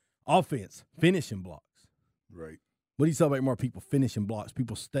 Offense, finishing blocks. Right. What do you celebrate more? People finishing blocks,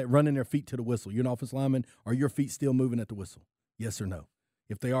 people running their feet to the whistle. You're an offensive lineman. Are your feet still moving at the whistle? Yes or no?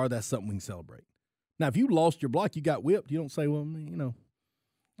 If they are, that's something we can celebrate. Now, if you lost your block, you got whipped, you don't say, well, you know,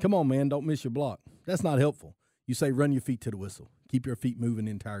 come on, man, don't miss your block. That's not helpful. You say run your feet to the whistle. Keep your feet moving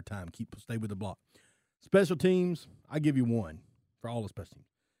the entire time. Stay with the block. Special teams, I give you one for all the special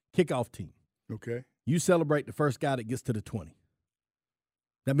teams. Kickoff team. Okay. You celebrate the first guy that gets to the 20.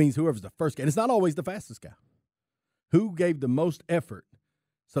 That means whoever's the first guy. And it's not always the fastest guy. Who gave the most effort?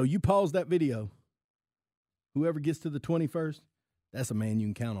 So you pause that video. Whoever gets to the 21st, that's a man you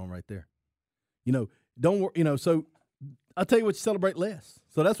can count on right there. Don't worry. So I'll tell you what you celebrate less.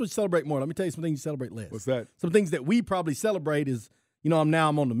 So that's what you celebrate more. Let me tell you some things you celebrate less. What's that? Some things that we probably celebrate is, I'm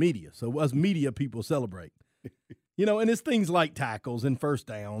on the media. So us media people celebrate. And it's things like tackles and first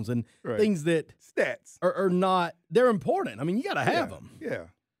downs and things that stats are not, they're important. I mean, you got to have them. Yeah.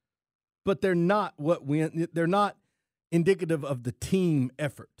 But they're not they're not indicative of the team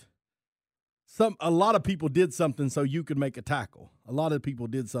effort. A lot of people did something so you could make a tackle. A lot of people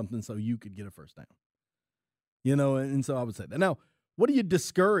did something so you could get a first down. And so I would say that. Now, what do you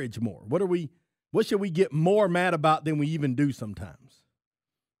discourage more? What should we get more mad about than we even do sometimes?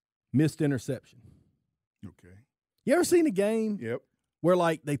 Missed interception. Okay. You ever seen a game where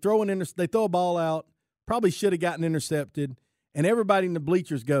they throw a ball out, probably should have gotten intercepted, and everybody in the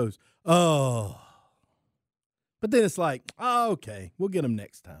bleachers goes, oh. But then it's like, oh, okay, we'll get them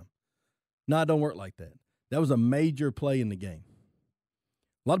next time. No, it don't work like that. That was a major play in the game.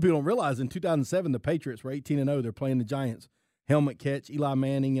 A lot of people don't realize in 2007 the Patriots were 18-0. They're playing the Giants. Helmet catch, Eli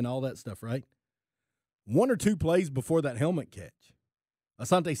Manning, and all that stuff, right? 1 or 2 plays before that helmet catch,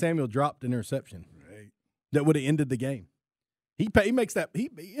 Asante Samuel dropped an interception. Right. That would have ended the game. He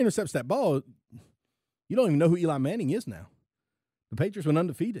intercepts that ball. You don't even know who Eli Manning is now. The Patriots went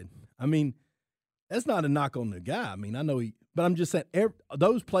undefeated. I mean, that's not a knock on the guy. I mean, I know but I'm just saying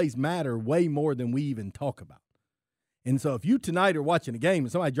those plays matter way more than we even talk about. And so if you tonight are watching a game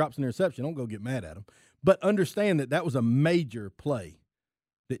and somebody drops an interception, don't go get mad at them. But understand that was a major play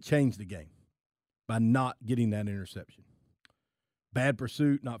that changed the game by not getting that interception. Bad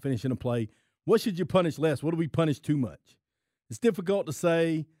pursuit, not finishing a play. What should you punish less? What do we punish too much? It's difficult to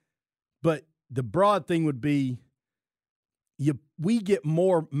say, but the broad thing would be we get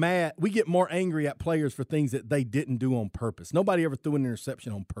more mad, we get more angry at players for things that they didn't do on purpose. Nobody ever threw an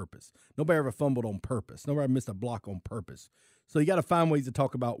interception on purpose. Nobody ever fumbled on purpose. Nobody ever missed a block on purpose. So you got to find ways to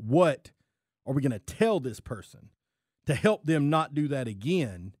talk about what are we going to tell this person to help them not do that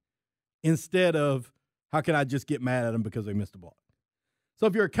again instead of how can I just get mad at them because they missed a block. So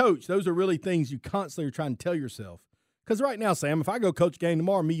if you're a coach, those are really things you constantly are trying to tell yourself. Because right now, Sam, if I go coach a game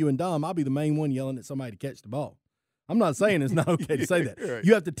tomorrow, me, you, and Dom, I'll be the main one yelling at somebody to catch the ball. I'm not saying it's not okay to say that. Right.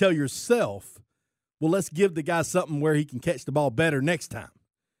 You have to tell yourself, well, let's give the guy something where he can catch the ball better next time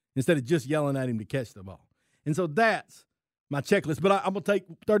instead of just yelling at him to catch the ball. And so that's my checklist. But I'm going to take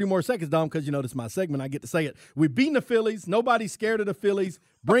 30 more seconds, Dom, because, this is my segment. I get to say it. We've beaten the Phillies. Nobody's scared of the Phillies.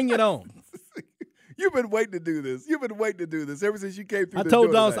 Bring it on. You've been waiting to do this. You've been waiting to do this ever since you came through. I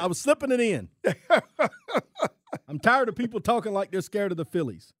told Don I was slipping it in. I'm tired of people talking like they're scared of the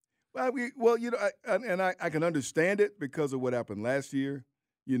Phillies. Well, I can understand it because of what happened last year.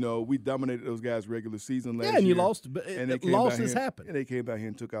 We dominated those guys regular season last year. Yeah, and you lost. But losses happen. And they came back here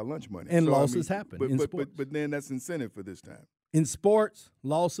and took our lunch money. And losses happen in sports. But then that's incentive for this time. In sports,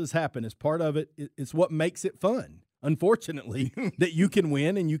 losses happen. It's part of it. It's what makes it fun. Unfortunately, that you can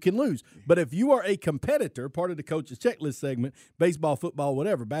win and you can lose. But if you are a competitor, part of the coach's checklist segment, baseball, football,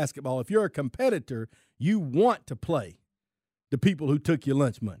 whatever, basketball, if you're a competitor, you want to play the people who took your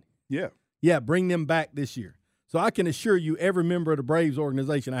lunch money. Yeah. Yeah, bring them back this year. So I can assure you every member of the Braves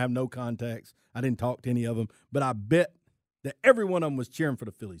organization, I have no contacts. I didn't talk to any of them. But I bet that every one of them was cheering for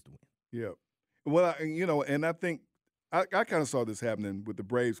the Phillies to win. Yeah. Well, and I think I kind of saw this happening with the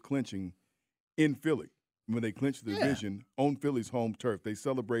Braves clinching in Philly. When they clinched the division on Philly's home turf, they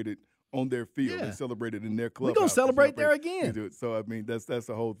celebrated on their field. Yeah. They celebrated in their clubhouse. We're going to celebrate there again. So, I mean, that's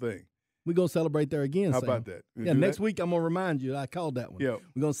the whole thing. We're going to celebrate there again, How Sam. about that? Yeah, next week I'm going to remind you. I called that one. Yeah.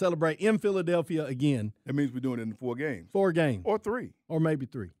 We're going to celebrate in Philadelphia again. That means we're doing it in 4 games. 4 games. Or 3. Or maybe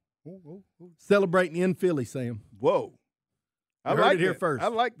 3. Whoa. Celebrating in Philly, Sam. Whoa. I heard it here first. I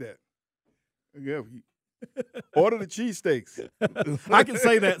like that. Yeah. Order the cheesesteaks. I can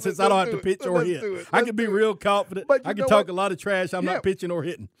say that since I don't have to pitch or hit. I can be real confident. I can talk a lot of trash. I'm not pitching or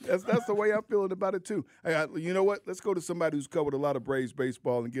hitting. That's the way I'm feeling about it, too. You know what? Let's go to somebody who's covered a lot of Braves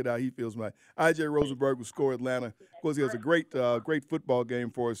baseball and get how he feels about it. I.J. Rosenberg with Score Atlanta. Of course, he has a great football game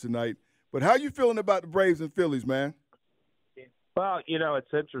for us tonight. But how you feeling about the Braves and Phillies, man? Well,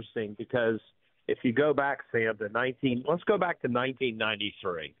 it's interesting because if you go back, Sam, let's go back to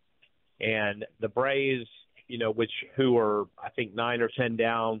 1993. And the Braves, who were, I think, 9 or 10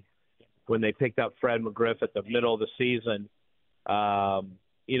 down when they picked up Fred McGriff at the middle of the season,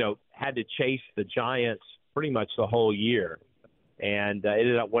 had to chase the Giants pretty much the whole year. And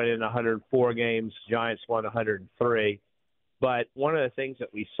ended up winning 104 games. Giants won 103. But one of the things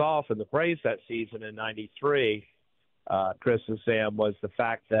that we saw from the Braves that season in 93 Chris and Sam, was the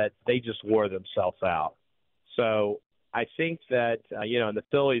fact that they just wore themselves out. So I think that, and the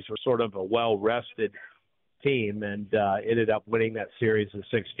Phillies were sort of a well-rested team and ended up winning that series in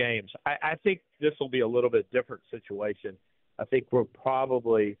 6 games. I think this will be a little bit different situation. I think we're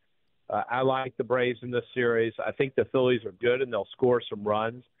probably I like the Braves in this series. I think the Phillies are good and they'll score some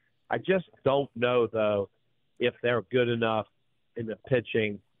runs. I just don't know, though, if they're good enough in the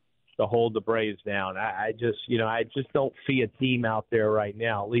pitching to hold the Braves down. I just don't see a team out there right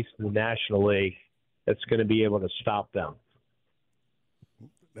now, at least in the National League, that's going to be able to stop them.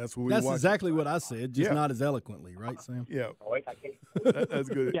 That's what That's exactly what I said, just not as eloquently, right, Sam? Yeah, that's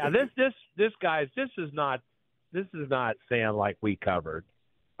good. Yeah, this guys, this is not Sam like we covered.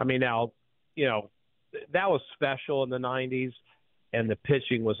 I mean, now, that was special in the 90s, and the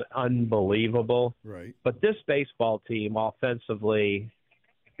pitching was unbelievable. Right. But this baseball team offensively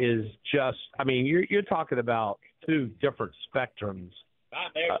is just, I mean, you're talking about 2 different spectrums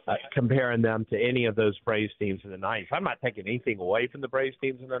comparing them to any of those Braves teams in the 90s. I'm not taking anything away from the Braves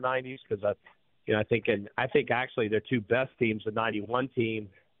teams in the 90s because I think actually their 2 best teams, the 91 team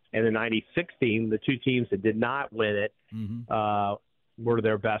and the 96 team, the 2 teams that did not win it, were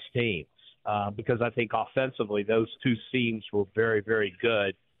their best teams. Because I think offensively those 2 teams were very, very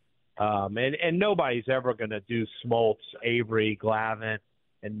good. And nobody's ever going to do Smoltz, Avery, Glavine,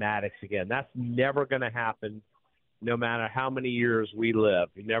 and Maddox again. That's never going to happen no matter how many years we live.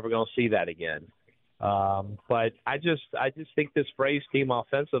 You're never going to see that again. But I just think this Braves team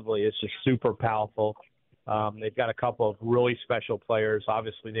offensively is just super powerful. They've got a couple of really special players.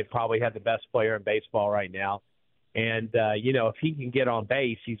 Obviously, they probably have the best player in baseball right now. And, if he can get on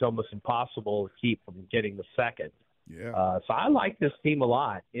base, he's almost impossible to keep from getting the second. Yeah. So I like this team a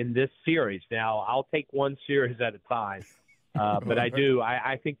lot in this series. Now, I'll take one series at a time. But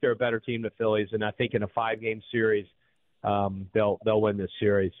I think they're a better team than the Phillies, and I think in a 5-game series, they'll win this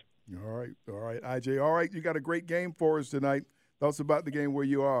series. All right, IJ. All right, you got a great game for us tonight. Tell us about the game where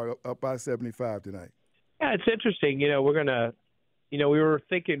you are up by 75 tonight. Yeah, it's interesting. We're gonna, we were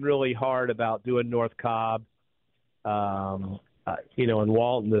thinking really hard about doing North Cobb, in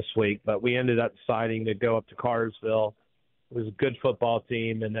Walton this week, but we ended up deciding to go up to Cartersville. It was a good football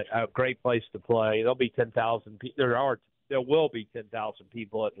team and a great place to play. There'll be 10,000 people. There will be 10,000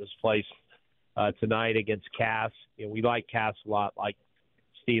 people at this place tonight against Cass. We like Cass a lot, like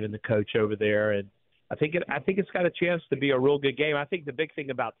Steven, the coach over there, and I think it's got a chance to be a real good game. I think the big thing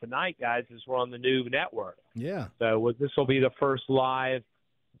about tonight, guys, is we're on the new network. Yeah. So this will be the first live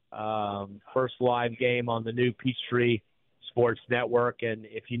game on the new Peachtree Sports Network, and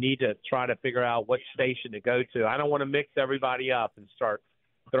if you need to try to figure out what station to go to, I don't want to mix everybody up and start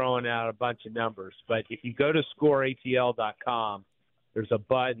throwing out a bunch of numbers. But if you go to scoreatl.com, there's a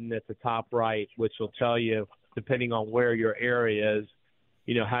button at the top right which will tell you, depending on where your area is,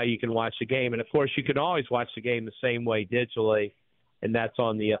 how you can watch the game. And, of course, you can always watch the game the same way digitally, and that's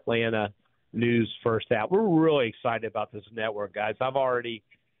on the Atlanta News First app. We're really excited about this network, guys. I've already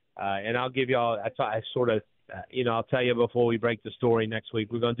and I'll give you all – I'll tell you before we break the story next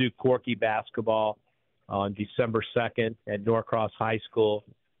week. We're going to do Corky basketball on December 2nd at Norcross High School.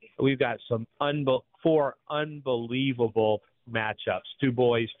 We've got 4 unbelievable matchups, 2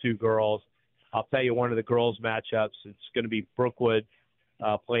 boys, 2 girls. I'll tell you one of the girls' matchups. It's going to be Brookwood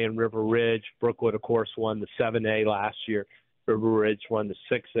playing River Ridge. Brookwood, of course, won the 7A last year. River Ridge won the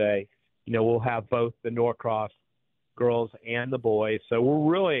 6A. We'll have both the Norcross girls and the boys. So we're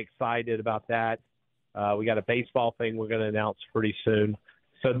really excited about that. We got a baseball thing we're going to announce pretty soon.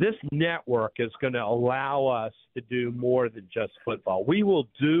 So this network is going to allow us to do more than just football. We will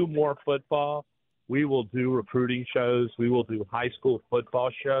do more football. We will do recruiting shows. We will do high school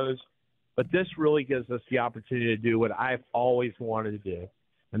football shows. But this really gives us the opportunity to do what I've always wanted to do,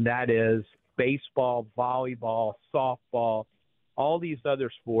 and that is baseball, volleyball, softball, all these other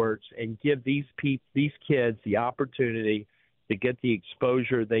sports, and give these kids the opportunity to get the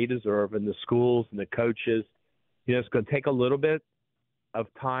exposure they deserve, and the schools and the coaches. It's going to take a little bit of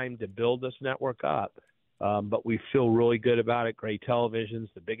time to build this network up, but we feel really good about it. Gray Television's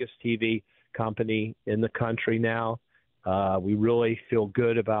the biggest TV company in the country now. We really feel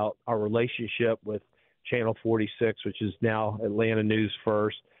good about our relationship with Channel 46, which is now Atlanta News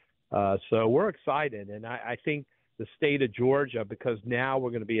First. So we're excited, and I think the state of Georgia, because now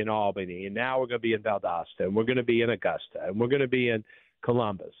we're going to be in Albany, and now we're going to be in Valdosta, and we're going to be in Augusta, and we're going to be in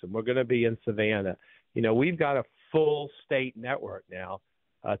Columbus, and we're going to be in Savannah. We've got a full state network now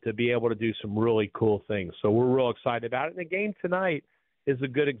to be able to do some really cool things. So we're real excited about it. And the game tonight is a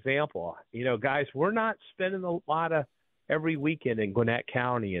good example. Guys, we're not spending a lot of every weekend in Gwinnett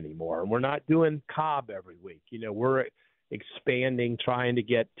County anymore. And we're not doing Cobb every week. We're expanding, trying to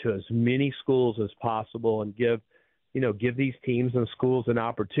get to as many schools as possible and give these teams and schools an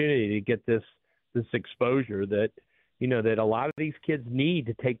opportunity to get this exposure that a lot of these kids need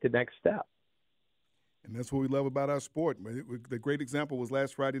to take the next step. And that's what we love about our sport. The great example was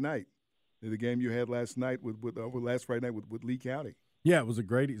last Friday night, the game you had last night with Lee County. Yeah, it was a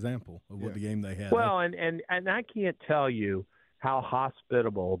great example of what the game they had. Well, and I can't tell you how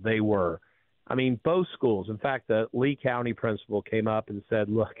hospitable they were. I mean, both schools. In fact, the Lee County principal came up and said,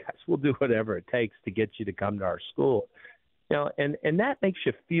 "Look, guys, we'll do whatever it takes to get you to come to our school." And that makes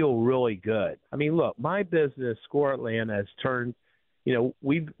you feel really good. I mean, look, my business, Score Atlanta, has turned.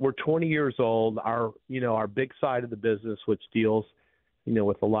 We're 20 years old. Our big side of the business, which deals,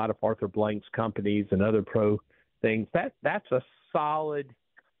 with a lot of Arthur Blank's companies and other pro things, that's a solid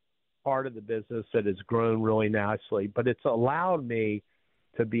part of the business that has grown really nicely. But it's allowed me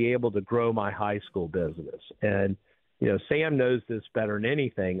to be able to grow my high school business. And, Sam knows this better than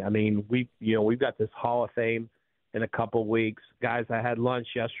anything. I mean, we've got this Hall of Fame in a couple of weeks. Guys, I had lunch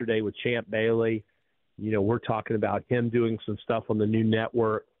yesterday with Champ Bailey. We're talking about him doing some stuff on the new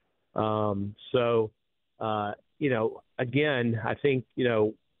network. Again, I think,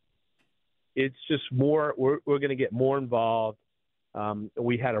 it's just more, we're going to get more involved.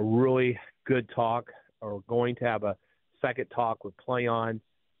 We had a really good talk, or going to have a second talk with PlayOn,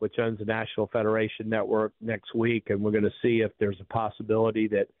 which owns the National Federation Network, next week. And we're going to see if there's a possibility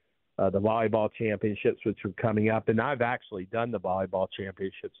that the volleyball championships, which are coming up, and I've actually done the volleyball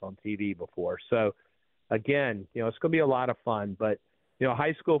championships on TV before. So, again, it's going to be a lot of fun. But,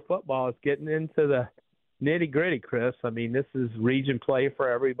 high school football is getting into the nitty-gritty, Chris. I mean, this is region play for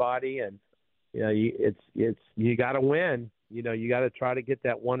everybody, and, you got to win. You got to try to get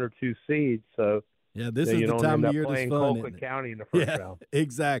that 1 or 2 seeds. So, yeah, this is the time of year that's fun. Colquitt County in the first round.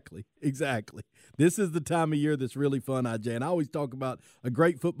 Exactly. This is the time of year that's really fun, IJ. And I always talk about a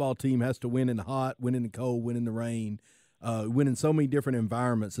great football team has to win in the hot, win in the cold, win in the rain, win in so many different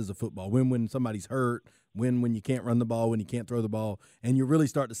environments as a football. Win when somebody's hurt, win when you can't run the ball, when you can't throw the ball. And you really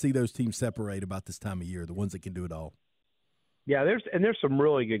start to see those teams separate about this time of year, the ones that can do it all. Yeah, there's some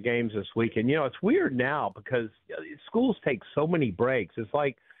really good games this weekend. It's weird now because schools take so many breaks.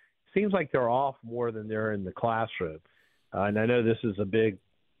 Seems like they're off more than they're in the classroom. And I know this is a big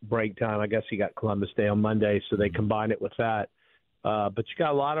break time. I guess you got Columbus Day on Monday, so they combine it with that. But you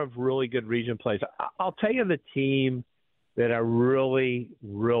got a lot of really good region plays. I'll tell you the team that I really,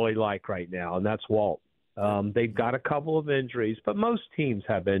 really like right now, and that's Walton. They've got a couple of injuries, but most teams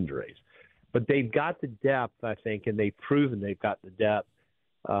have injuries. But they've got the depth, I think, and they've proven they've got the depth.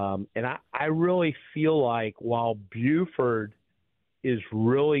 And I really feel like while Buford is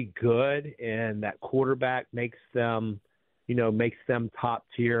really good and that quarterback makes them top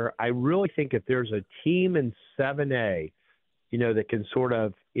tier, I really think if there's a team in 7A, that can sort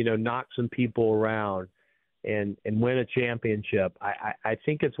of, knock some people around and win a championship, I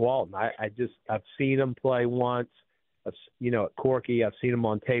think it's Walton. I've seen them play once. At Corky, I've seen them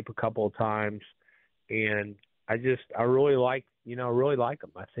on tape a couple of times, and I really like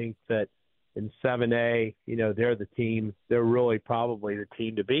them. I think that in 7A, they're the team. They're really probably the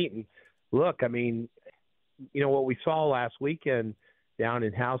team to beat. And look, I mean, what we saw last weekend down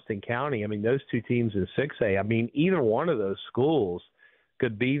in Houston County, I mean, those two teams in 6A, I mean, either one of those schools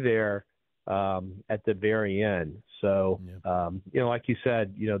could be there at the very end. So, like you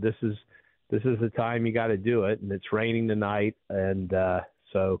said, this is the time you got to do it, and it's raining tonight, and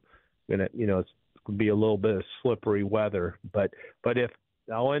so it's going to be a little bit of slippery weather. But if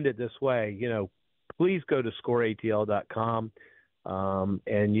I'll end it this way, please go to scoreatl.com,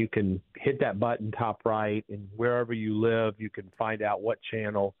 and you can hit that button top right, and wherever you live, you can find out what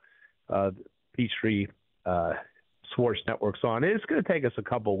channel Peachtree Sports Network's on. It's going to take us a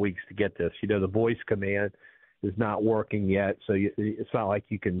couple of weeks to get this. The voice command is not working yet, so it's not like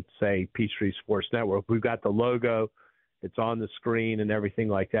you can say Peachtree Sports Network. We've got the logo. It's on the screen and everything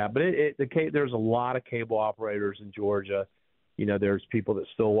like that. But there's a lot of cable operators in Georgia. There's people that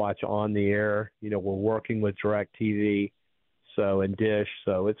still watch on the air. We're working with DirecTV and Dish.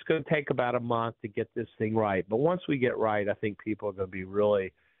 So it's going to take about a month to get this thing right. But once we get right, I think people are going to be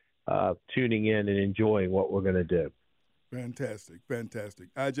really tuning in and enjoying what we're going to do. Fantastic.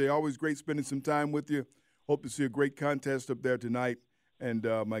 IJ, always great spending some time with you. Hope to see a great contest up there tonight. And,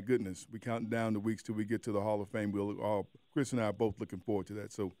 my goodness, we're counting down the weeks till we get to the Hall of Fame. Chris and I are both looking forward to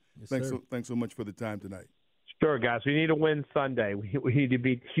that. So thanks so much for the time tonight. Sure, guys. We need a win Sunday. We need to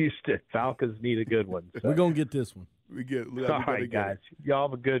beat Houston. Falcons need a good one. So. We're going to get this one. All right, guys. Y'all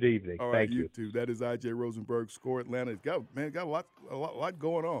have a good evening. All right, Thank you. too. That is I.J. Rosenberg. Score Atlanta. Got a lot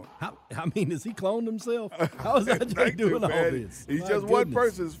going on. I mean, has he cloned himself? How is I.J. doing all this? He's just one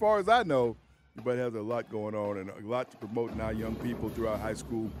person as far as I know, but has a lot going on and a lot to promote now young people throughout high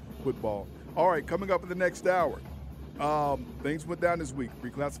school football. All right, coming up in the next hour, things went down this week.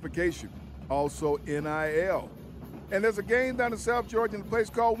 Reclassification, also NIL. And there's a game down in South Georgia in a place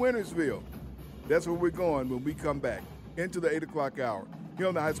called Wintersville. That's where we're going when we come back into the 8 o'clock hour here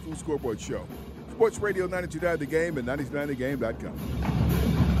on the High School Scoreboard Show. Sports Radio 92.9 The Game and 92.9thegame.com.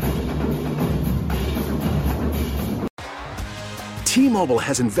 T-Mobile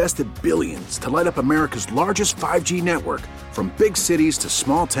has invested billions to light up America's largest 5G network, from big cities to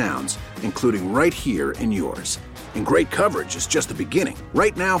small towns, including right here in yours. And great coverage is just the beginning.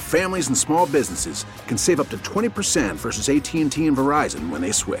 Right now, families and small businesses can save up to 20% versus AT&T and Verizon when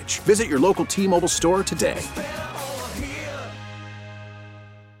they switch. Visit your local T-Mobile store today.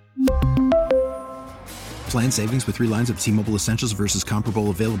 Plan savings with 3 lines of T-Mobile Essentials versus comparable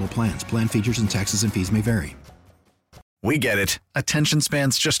available plans. Plan features and taxes and fees may vary. We get it. Attention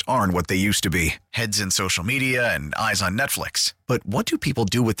spans just aren't what they used to be. Heads in social media and eyes on Netflix. But what do people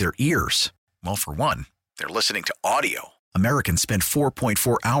do with their ears? Well, for one, they're listening to audio. Americans spend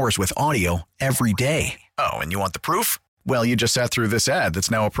 4.4 hours with audio every day. Oh, and you want the proof? Well, you just sat through this ad that's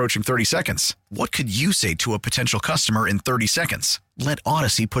now approaching 30 seconds. What could you say to a potential customer in 30 seconds? Let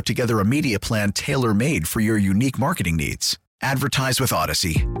Odyssey put together a media plan tailor-made for your unique marketing needs. Advertise with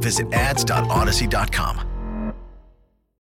Odyssey. Visit ads.odyssey.com.